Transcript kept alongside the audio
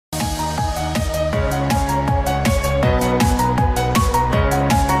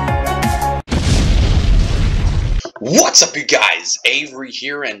What's up, you guys? Avery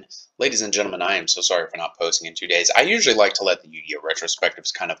here, and ladies and gentlemen, I am so sorry for not posting in 2 days. I usually like to let the Yu-Gi-Oh!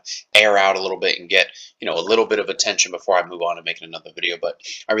 Retrospectives kind of air out a little bit and get, a little bit of attention before I move on to making another video, but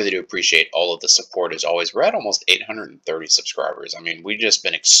I really do appreciate all of the support as always. We're at almost 830 subscribers. I mean, we've just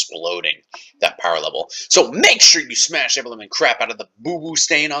been exploding that power level. So make sure you smash every living crap out of the boo-boo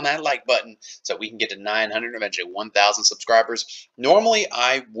stain on that like button so we can get to 900, eventually 1,000 subscribers. Normally,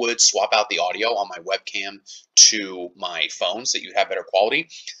 I would swap out the audio on my webcam to my phone so you have better quality.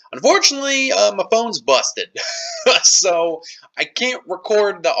 Unfortunately, my phone's busted, so I can't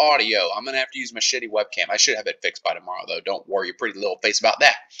record the audio. I'm going to have to use my shitty webcam. I should have it fixed by tomorrow, though. Don't worry your pretty little face about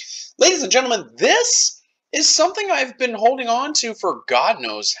that. Ladies and gentlemen, this is something I've been holding on to for God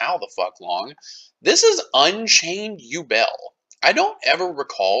knows how the fuck long. This is Unchained YUBEL. I don't ever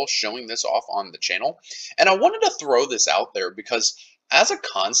recall showing this off on the channel, and I wanted to throw this out there because as a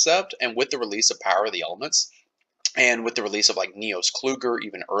concept, and with the release of Power of the Elements, and with the release of like Neo's Kluger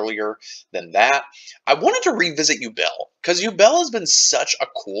even earlier than that, I wanted to revisit YUBEL because YUBEL has been such a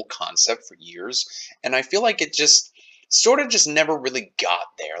cool concept for years, and I feel like it just sort of just never really got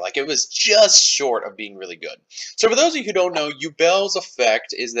there. Like it was just short of being really good. So for those of you who don't know, YUBEL's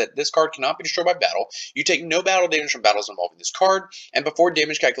effect is that this card cannot be destroyed by battle. You take no battle damage from battles involving this card, and before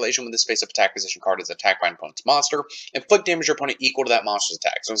damage calculation, when this face-up attack position card is attacked by an opponent's monster, inflict damage your opponent equal to that monster's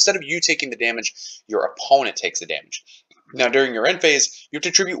attack. So instead of you taking the damage, your opponent takes the damage. Now during your end phase, you have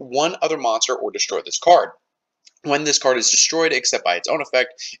to tribute one other monster or destroy this card. When this card is destroyed, except by its own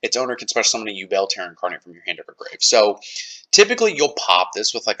effect, its owner can special summon a YUBEL Terra Incarnate from your hand or grave. So typically you'll pop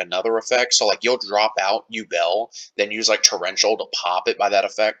this with like another effect. So like you'll drop out YUBEL, then use like Torrential to pop it by that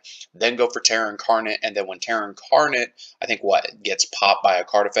effect, then go for Terra Incarnate, and then when Terra Incarnate, I think gets popped by a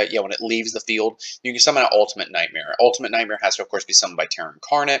card effect, when it leaves the field, you can summon an Ultimate Nightmare. Ultimate Nightmare has to of course be summoned by Terra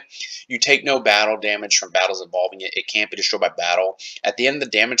Incarnate. You take no battle damage from battles involving it. It can't be destroyed by battle. At the end of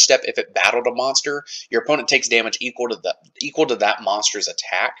the damage step, if it battled a monster, your opponent takes damage equal to that monster's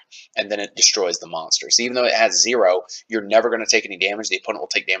attack, and then it destroys the monster. So even though it has 0, you're never going to take any damage. The opponent will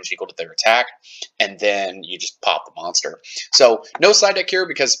take damage equal to their attack, and then you just pop the monster. So no side deck here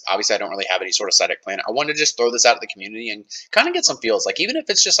because obviously I don't really have any sort of side deck plan. I wanted to just throw this out to the community and kind of get some feels. Like even if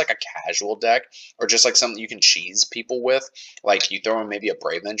it's just like a casual deck or just like something you can cheese people with, like you throw in maybe a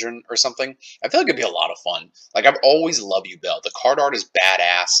Brave Engine or something, I feel like it'd be a lot of fun. Like I've always loved YUBEL. The card art is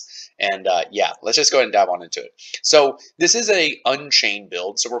badass. And yeah, let's just go ahead and dive on into it. So this is a Unchained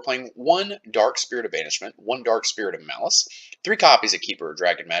build. So we're playing 1 Dark Spirit of Banishment, 1 Dark Spirit of Malice, 3 copies of Keeper of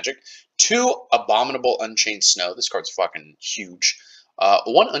Dragon Magic, 2 Abominable Unchained Snow. This card's fucking huge.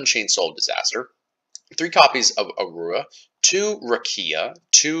 1 Unchained Soul Disaster, 3 copies of Aurora, 2 Rakia,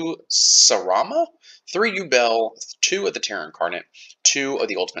 2 Sarama, 3 YUBEL, 2 of the Terra Incarnate, 2 of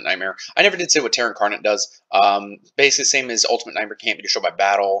the Ultimate Nightmare. I never did say what Terra Incarnate does. Basically, same as Ultimate Nightmare can't be destroyed by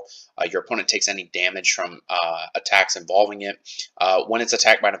battle. Your opponent takes any damage from attacks involving it. When it's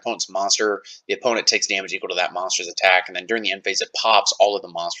attacked by an opponent's monster, the opponent takes damage equal to that monster's attack, and then during the end phase, it pops all of the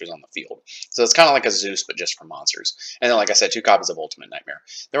monsters on the field. So it's kind of like a Zeus, but just for monsters. And then, like I said, 2 copies of Ultimate Nightmare.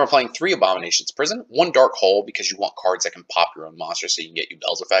 Then we're playing 3 Abominations Prison, 1 Dark Hole because you want cards that can pop your own monster so you can get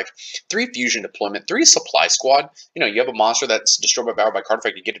YUBEL's effect, 3 Fusion Deployment, 3 Supply Squad. You have a monster that's destroyed by battle by card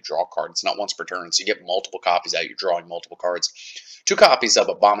effect, you get to draw cards. It's not once per turn, so you get multiple copies out. You're drawing multiple cards. 2 copies of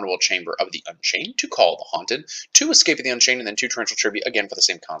Abominable Chamber of the Unchained, 2 Call of the Haunted, 2 Escape of the Unchained, and then 2 Torrential Tribute, again for the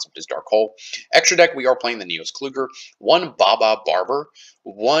same concept as Dark Hole. Extra deck, we are playing the Neo's Kluger, 1 Baba Barber,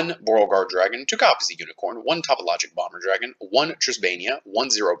 1 Borrelguard Dragon, 2 copies of Unicorn, 1 Topologic Bomber Dragon, 1 Trisbania, 1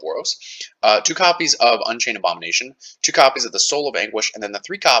 Zero Boros, 2 copies of Unchained Abomination, 2 copies of the Soul of Anguish, and then the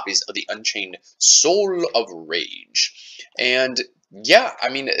 3 copies of the Unchained Soul of Rage. And yeah, I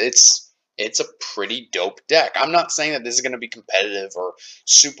mean, it's a pretty dope deck. I'm not saying that this is going to be competitive or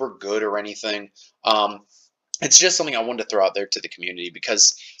super good or anything. It's just something I wanted to throw out there to the community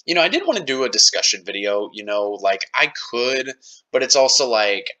because, I didn't want to do a discussion video, like I could, but it's also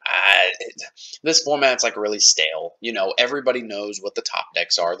like, this format's like really stale. Everybody knows what the top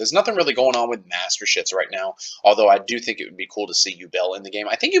decks are. There's nothing really going on with Master Shits right now, although I do think it would be cool to see YUBEL in the game.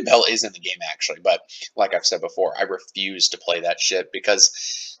 I think YUBEL is in the game actually, but like I've said before, I refuse to play that shit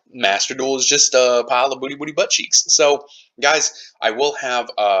because Master Duel is just a pile of booty butt cheeks. So, guys, I will have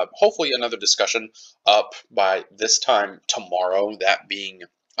hopefully another discussion up by this time tomorrow, that being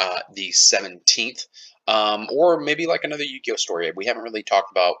the 17th. Or maybe like another Yugioh story. We haven't really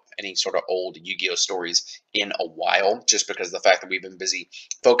talked about any sort of old Yu-Gi-Oh stories in a while, just because of the fact that we've been busy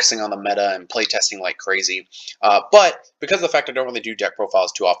focusing on the meta and playtesting like crazy. But because of the fact I don't really do deck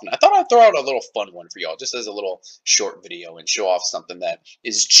profiles too often, I thought I'd throw out a little fun one for y'all, just as a little short video and show off something that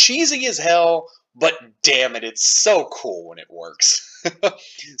is cheesy as hell, but damn it, it's so cool when it works.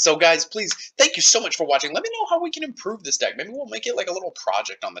 So guys, please, thank you so much for watching. Let me know how we can improve this deck. Maybe we'll make it like a little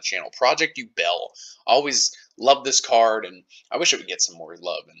project on the channel. Project YUBEL. Always love this card, and I wish it would get some more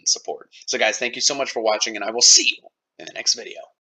love and support. So guys, thank you so much for watching, and I will see you in the next video.